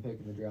number 1 pick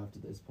in the draft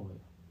at this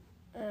point.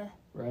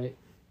 Right?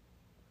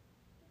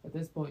 At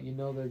this point, you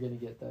know they're going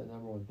to get the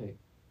number 1 pick.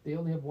 They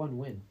only have 1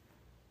 win.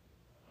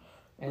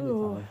 And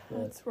the tie.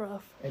 That's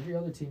rough. Every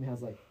other team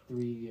has like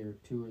 3 or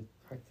 2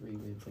 or 3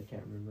 wins. I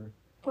can't remember.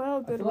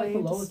 Well, good way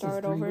to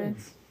start over.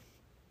 Wins.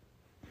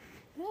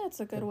 Yeah, it's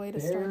a good way to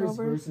Bears start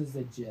over. Versus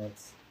the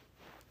Jets.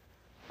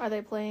 Are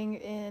they playing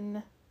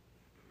in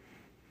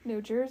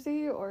New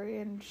Jersey or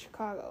in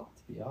Chicago?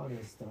 To be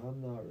honest,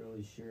 I'm not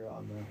really sure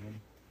on that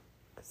one.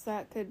 Because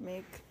that could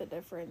make the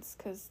difference,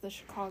 because the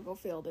Chicago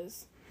field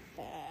is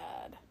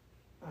bad.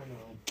 I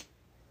know.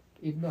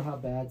 Even though how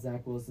bad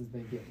Zach Wilson's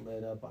been getting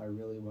lit up, I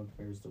really want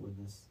the Bears to win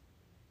this.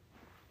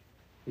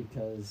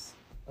 Because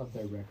of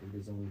their record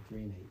is only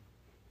 3-8.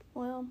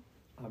 Well,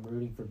 I'm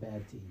rooting for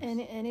bad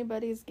teams.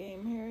 Anybody's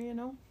game here, you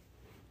know?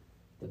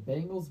 The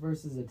Bengals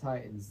versus the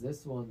Titans.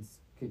 This one's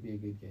could be a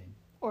good game.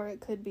 Or it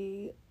could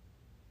be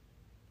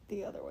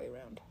the other way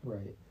around.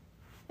 Right.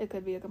 It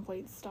could be a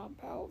complete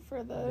stomp out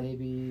for the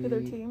Maybe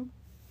other team.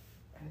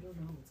 I don't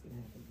know what's gonna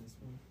happen in this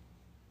one.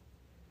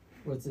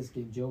 What's this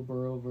game? Joe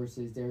Burrow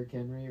versus Derrick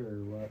Henry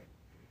or what?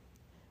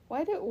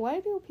 Why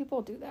do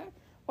people do that?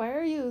 Why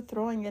are you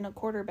throwing in a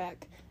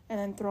quarterback and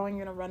then throwing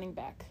in a running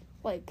back?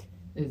 Like,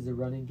 is the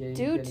running game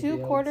do 2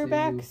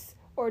 quarterbacks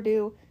or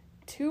do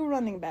 2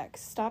 running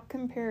backs? Stop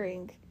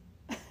comparing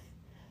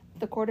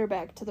the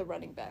quarterback to the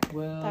running back.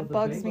 Well, that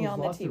bugs me on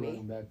the lost TV. The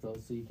running back though,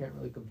 so you can't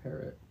really compare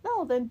it.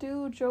 No, then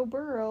do Joe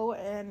Burrow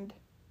and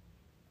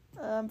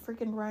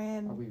freaking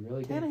Ryan Tannehill. Are we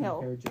really going to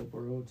compare Joe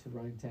Burrow to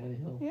Ryan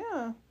Tannehill?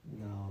 Yeah.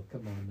 No,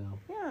 come on now.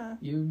 Yeah.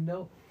 You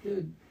know,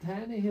 dude,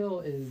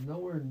 Tannehill is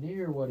nowhere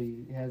near what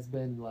he has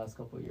been the last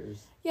couple of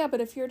years. Yeah,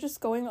 but if you're just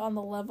going on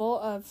the level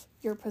of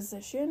your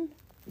position,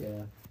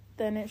 yeah,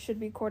 then it should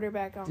be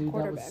quarterback on dude,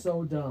 quarterback. That was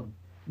so dumb.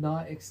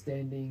 Not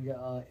extending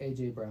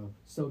A.J. Brown.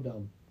 So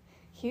dumb.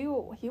 He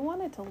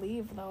wanted to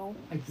leave, though.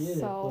 I get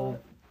it, but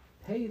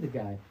pay the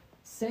guy.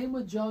 Same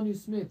with Jonnu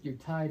Smith, your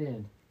tight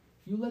end.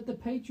 You let the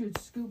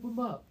Patriots scoop him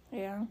up.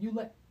 Yeah. You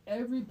let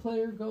every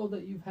player go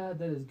that you've had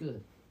that is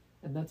good.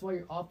 And that's why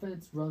your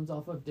offense runs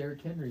off of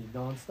Derrick Henry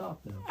nonstop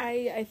now.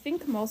 I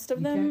think most of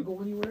you them can't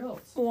go anywhere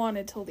else.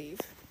 Wanted to leave.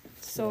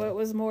 So it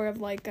was more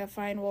of like a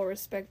fine, we'll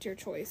respect your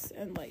choice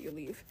and let you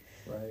leave.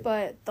 Right.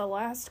 But the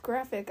last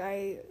graphic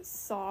I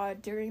saw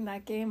during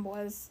that game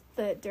was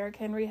that Derrick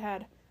Henry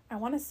had, I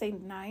want to say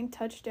 9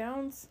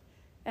 touchdowns,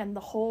 and the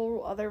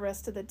whole other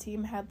rest of the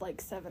team had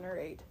like 7 or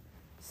 8.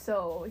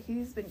 So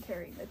he's been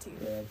carrying the team,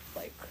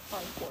 like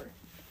hardcore,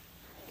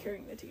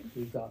 carrying the team.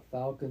 We've got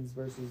Falcons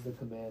versus the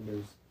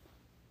Commanders.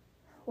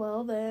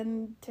 Well,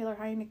 then Taylor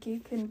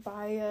Heineke can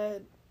buy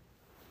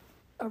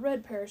a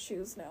red pair of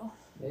shoes now.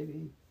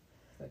 Maybe.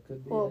 That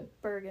could be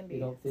it. Burgundy.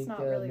 You don't think it's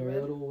not really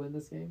Mariota will win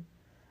this game?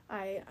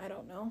 I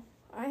don't know.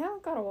 I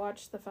haven't got to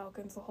watch the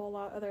Falcons a whole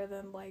lot other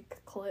than,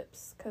 like,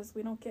 clips, because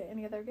we don't get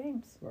any of their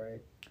games.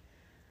 Right.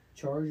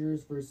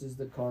 Chargers versus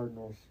the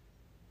Cardinals.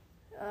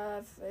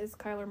 Is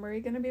Kyler Murray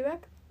going to be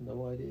back?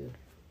 No idea.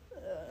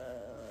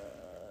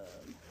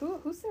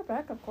 Who's their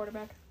backup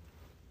quarterback?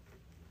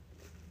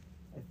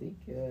 I think,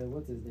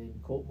 what's his name?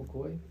 Colt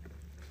McCoy?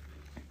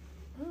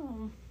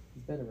 Oh.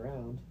 He's been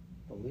around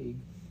the league.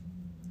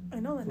 I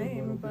know the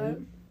name, but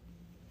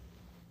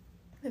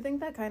I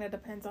think that kind of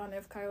depends on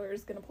if Kyler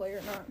is going to play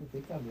or not. I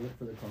think I'm in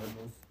for the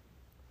Cardinals,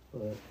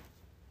 but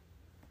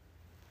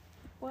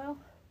well,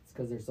 it's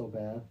because they're so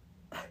bad.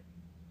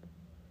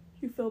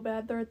 You feel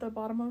bad they're at the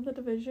bottom of the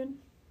division?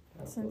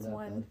 Since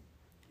when?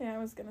 Yeah, I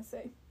was going to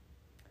say.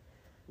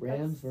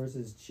 Rams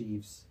versus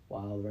Chiefs.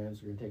 Wow, the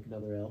Rams are going to take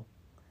another L.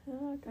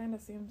 Kind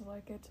of seems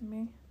like it to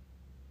me.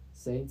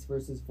 Saints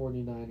versus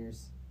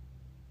 49ers.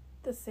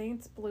 The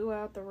Saints blew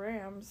out the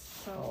Rams,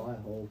 so... Oh, I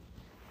hope.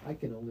 I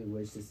can only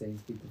wish the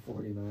Saints beat the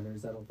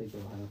 49ers. I don't think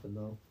it'll happen,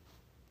 though.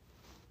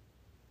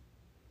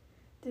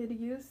 Did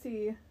you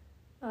see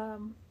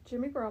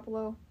Jimmy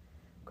Garoppolo,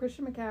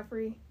 Christian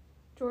McCaffrey,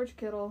 George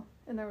Kittle,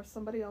 and there was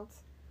somebody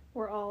else,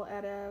 were all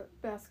at a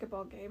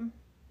basketball game?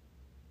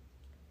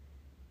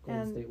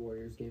 Golden State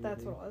Warriors game.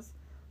 That's what it was.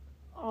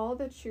 All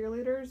the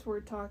cheerleaders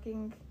were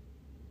talking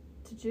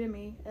to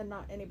Jimmy and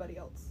not anybody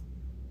else.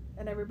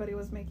 And everybody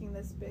was making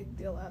this big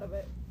deal out of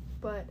it.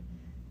 But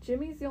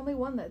Jimmy's the only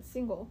one that's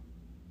single.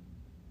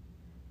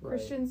 Right.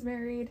 Christian's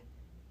married.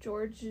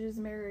 George is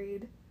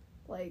married.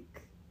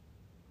 Like,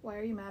 why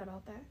are you mad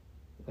about that?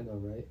 I know,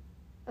 right?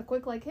 A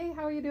quick, like, hey,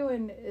 how are you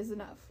doing is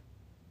enough.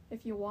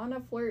 If you want to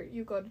flirt,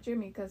 you go to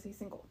Jimmy because he's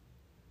single.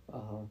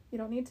 Uh-huh. You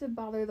don't need to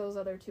bother those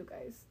other two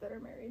guys that are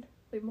married.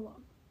 Leave them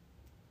alone.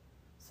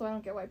 So I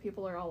don't get why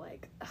people are all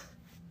like, ugh,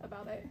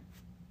 about it.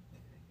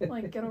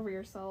 Like, get over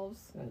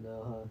yourselves. I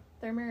know, huh?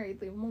 They're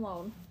married. Leave them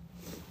alone.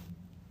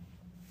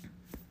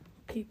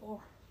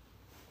 People.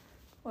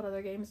 What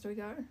other games do we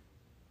got?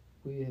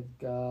 We have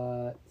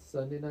got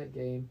Sunday night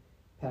game,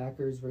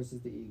 Packers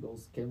versus the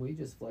Eagles. Can we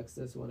just flex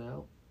this one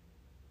out?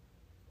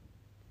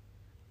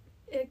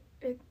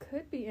 It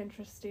could be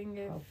interesting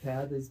if... How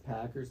bad this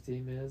Packers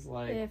team is.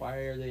 Like, why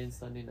are they in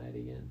Sunday night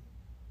again?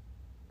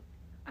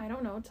 I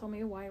don't know. Tell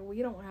me why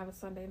we don't have a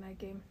Sunday night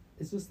game.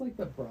 It's just like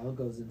the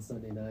Broncos in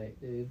Sunday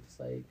night, dude. It's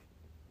like,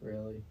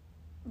 really?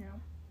 Yeah.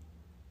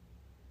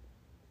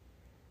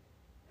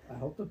 I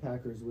hope the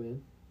Packers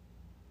win.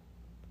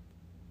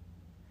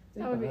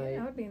 That would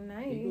be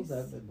nice. Eagles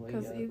haven't been playing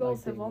because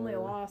Eagles have only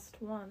lost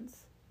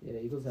once. Yeah,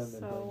 Eagles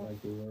haven't been playing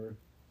like they were.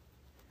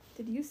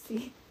 Did you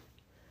see?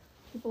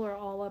 People are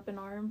all up in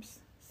arms.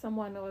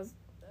 Someone was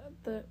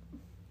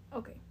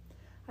okay.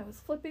 I was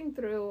flipping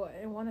through,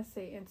 I want to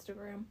say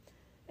Instagram,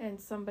 and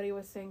somebody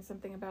was saying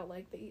something about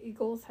like the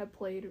Eagles have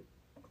played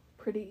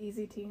pretty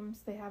easy teams.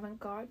 They haven't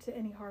got to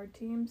any hard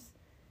teams.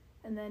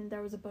 And then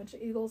there was a bunch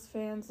of Eagles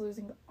fans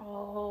losing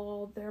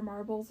all their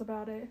marbles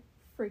about it,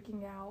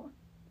 freaking out.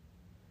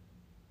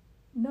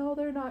 No,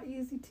 they're not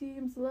easy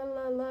teams, la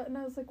la la. And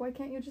I was like, why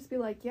can't you just be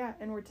like, yeah,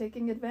 and we're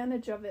taking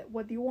advantage of it.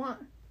 What do you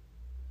want?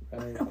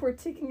 Right. We're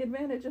taking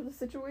advantage of the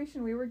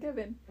situation we were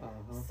given.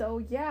 Uh-huh. So,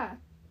 yeah,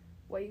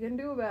 what are you going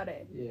to do about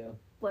it? Yeah.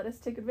 Let us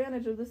take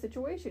advantage of the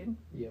situation.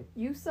 Yep.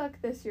 You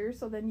suck this year,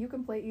 so then you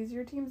can play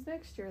easier teams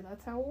next year.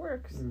 That's how it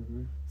works.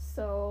 Mm-hmm.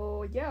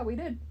 So, yeah, we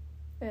did.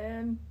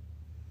 And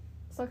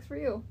sucks for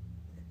you.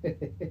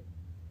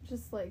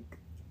 Just like,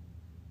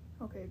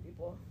 okay,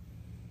 people.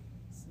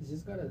 It's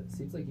just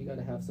seems like you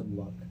gotta have some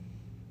luck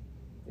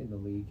in the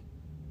league.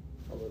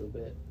 A little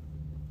bit.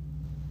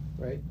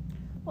 Right?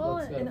 Well,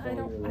 and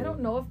I don't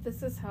know if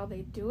this is how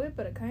they do it,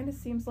 but it kind of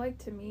seems like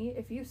to me,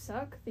 if you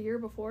suck the year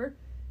before,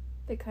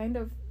 they kind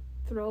of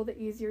throw the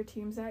easier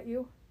teams at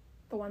you,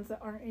 the ones that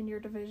aren't in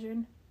your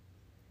division.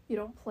 You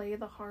don't play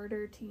the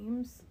harder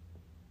teams.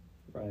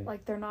 Right.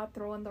 Like, they're not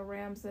throwing the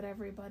Rams at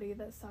everybody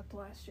that sucked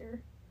last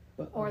year.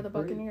 But, or the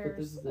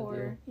Buccaneers,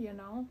 or, deal. You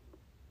know?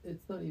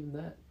 It's not even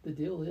that. The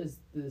deal is,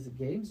 the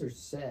games are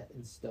set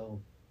in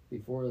stone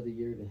before the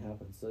year even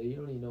happens. So you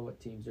don't even know what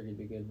teams are going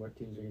to be good, what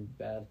teams are going to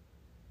be bad.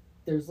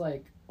 There's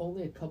like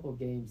only a couple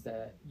games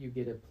that you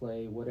get to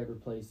play whatever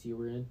place you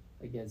were in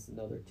against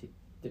another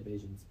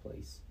division's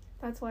place.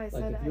 That's why I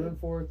said, like if you're in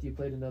fourth, you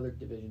played another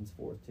division's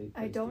fourth place.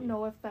 I don't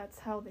know if that's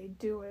how they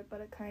do it,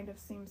 but it kind of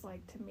seems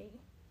like to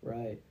me.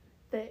 Right.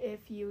 That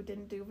if you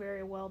didn't do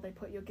very well, they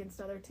put you against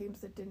other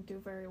teams that didn't do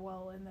very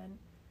well, and then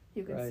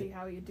you can see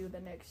how you do the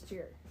next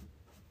year.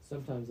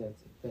 Sometimes that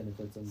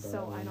benefits them.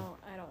 So I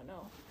don't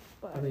know.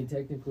 But I mean,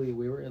 technically,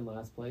 we were in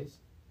last place.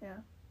 Yeah.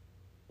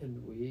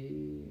 And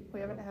we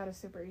haven't had a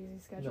super easy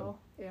schedule.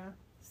 No. Yeah.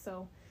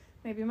 So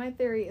maybe my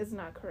theory is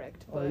not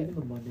correct. But even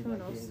the Monday night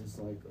game is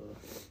like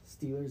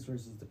Steelers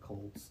versus the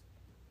Colts.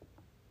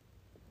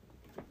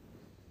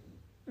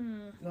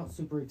 Not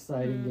super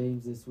exciting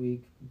games this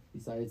week,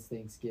 besides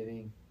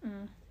Thanksgiving.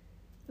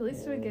 At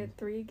least we get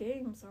 3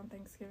 games on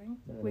Thanksgiving.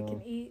 We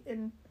can eat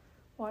and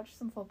watch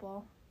some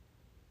football.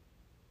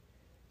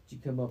 Did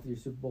you come up with your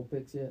Super Bowl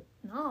picks yet?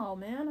 No,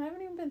 man. I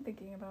haven't even been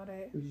thinking about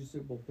it. Who's your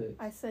Super Bowl picks?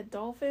 I said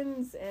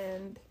Dolphins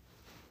and...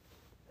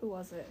 Who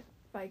was it?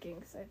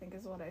 Vikings, I think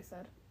is what I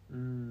said.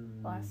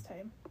 Last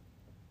time.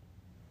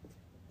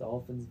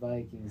 Dolphins,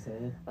 Vikings,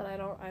 huh? But I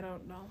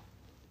don't know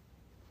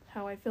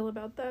how I feel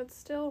about that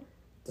still.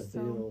 The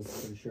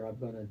Bills, for sure. I'm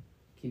going to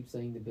keep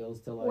saying the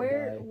Bills till I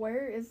die.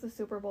 Where is the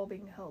Super Bowl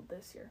being held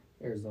this year?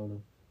 Arizona.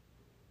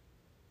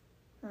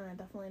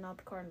 Definitely not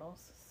the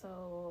Cardinals.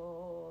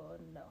 So,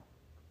 no.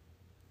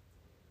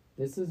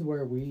 This is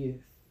where we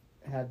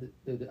had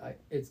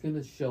it's going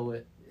to show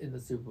it in the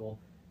Super Bowl.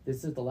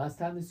 This is the last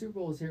time the Super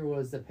Bowl was here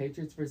was the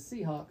Patriots versus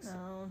Seahawks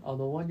on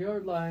the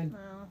 1-yard line.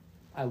 No.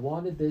 I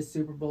wanted this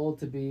Super Bowl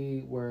to be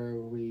where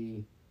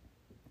we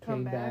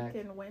come back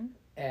and win.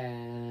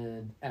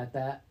 And at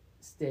that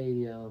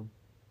stadium,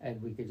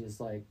 and we could just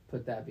like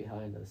put that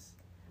behind us.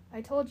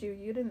 I told you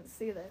didn't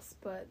see this,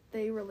 but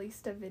they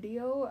released a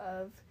video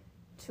of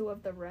 2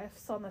 of the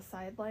refs on the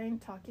sideline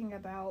talking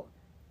about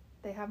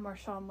they have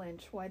Marshawn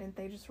Lynch. Why didn't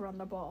they just run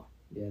the ball?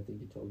 Yeah, I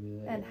think you told me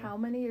that. And yeah. how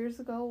many years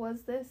ago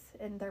was this?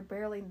 And they're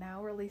barely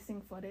now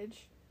releasing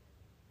footage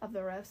of the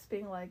refs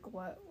being like,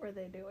 what were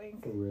they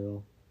doing? For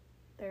real.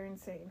 They're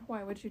insane.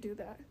 Why would you do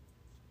that?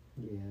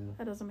 Yeah.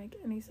 That doesn't make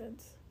any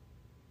sense.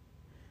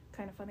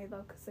 Kind of funny,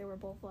 though, because they were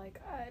both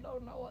like, I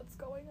don't know what's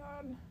going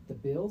on. The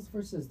Bills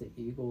versus the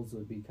Eagles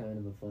would be kind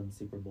of a fun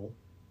Super Bowl.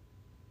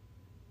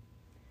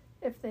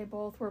 If they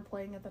both were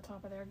playing at the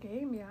top of their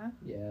game, yeah.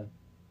 Yeah.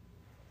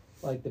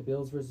 Like, the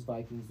Bills versus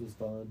Vikings was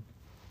fun.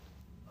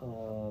 I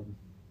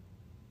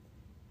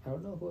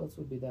don't know who else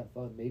would be that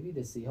fun. Maybe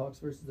the Seahawks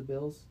versus the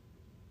Bills.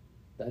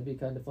 That'd be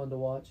kind of fun to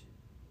watch.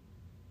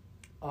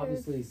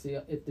 Obviously,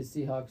 if the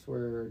Seahawks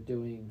were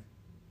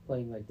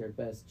playing like their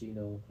best,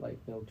 like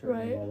no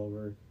turning all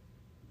over.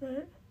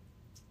 Right.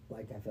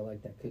 Like, I feel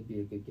like that could be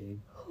a good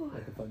game.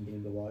 Like a fun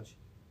game to watch.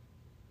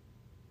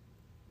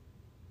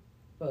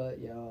 But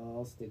yeah,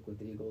 I'll stick with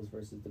the Eagles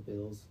versus the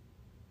Bills.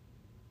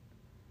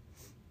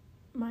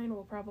 Mine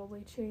will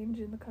probably change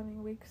in the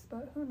coming weeks,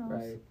 but who knows?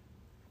 Right.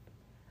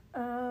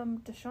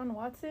 Deshaun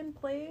Watson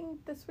playing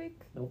this week?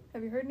 Nope.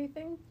 Have you heard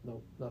anything?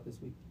 Nope, not this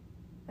week.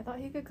 I thought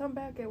he could come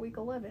back at week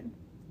 11.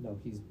 No,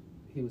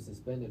 he was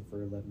suspended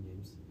for 11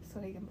 games. So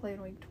he can play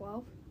in week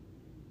 12?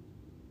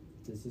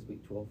 This is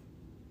week 12.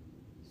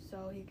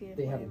 So he can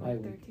They play have a in bye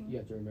week week. 13? You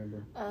have to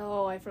remember.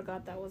 Oh, I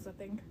forgot that was a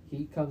thing.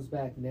 He comes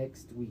back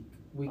next week,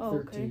 week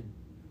 13,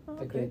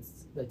 Okay.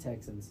 against the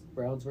Texans.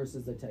 Browns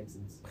versus the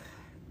Texans.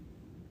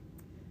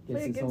 Play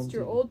his against home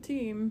your team. old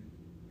team.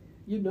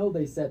 You know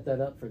they set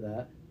that up for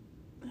that.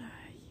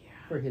 Yeah.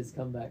 For his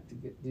comeback to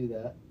do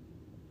that.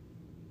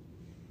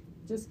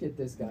 Just get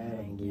this guy out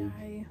of the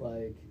league.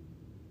 Like,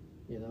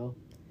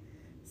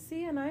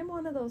 See, and I'm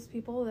one of those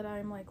people that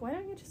I'm like, why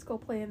don't you just go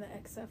play in the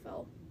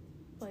XFL?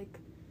 Like,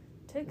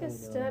 take a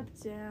step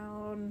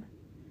down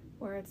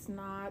where it's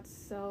not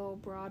so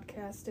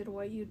broadcasted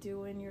what you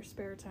do in your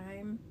spare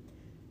time.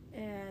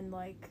 And,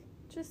 like,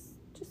 just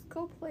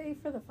go play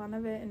for the fun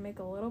of it and make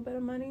a little bit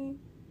of money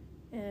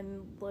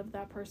and live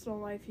that personal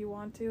life you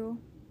want to.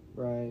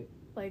 Right.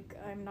 Like,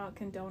 I'm not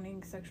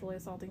condoning sexually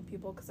assaulting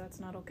people because that's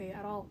not okay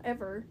at all,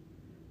 ever,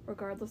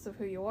 regardless of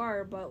who you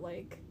are, but,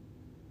 like,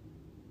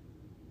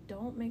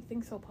 don't make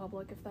things so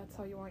public if that's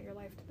how you want your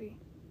life to be.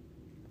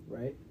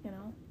 Right.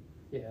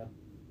 Yeah.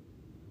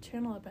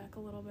 Channel it back a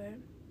little bit.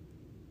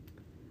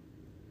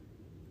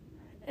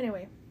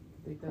 Anyway.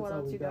 I think that's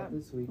all we got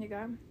this week.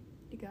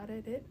 You got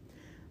it.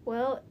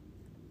 Well,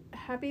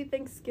 happy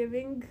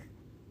Thanksgiving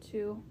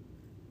to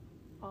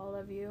all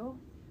of you.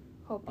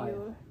 Hope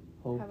you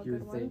have a your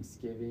good one.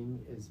 Thanksgiving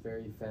is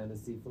very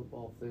fantasy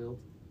football filled.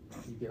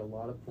 You get a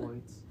lot of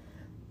points.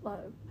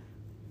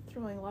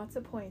 Throwing lots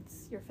of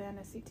points your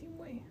fantasy team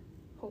way.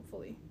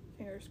 Hopefully.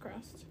 Fingers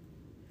crossed.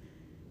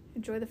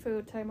 Enjoy the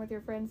food, time with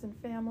your friends and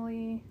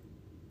family.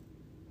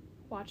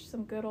 Watch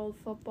some good old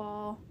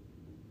football.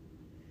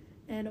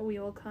 And we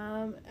will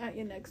come at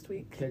you next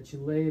week. Catch you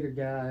later,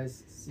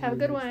 guys. See Have you a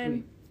good next one.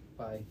 week.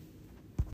 Bye.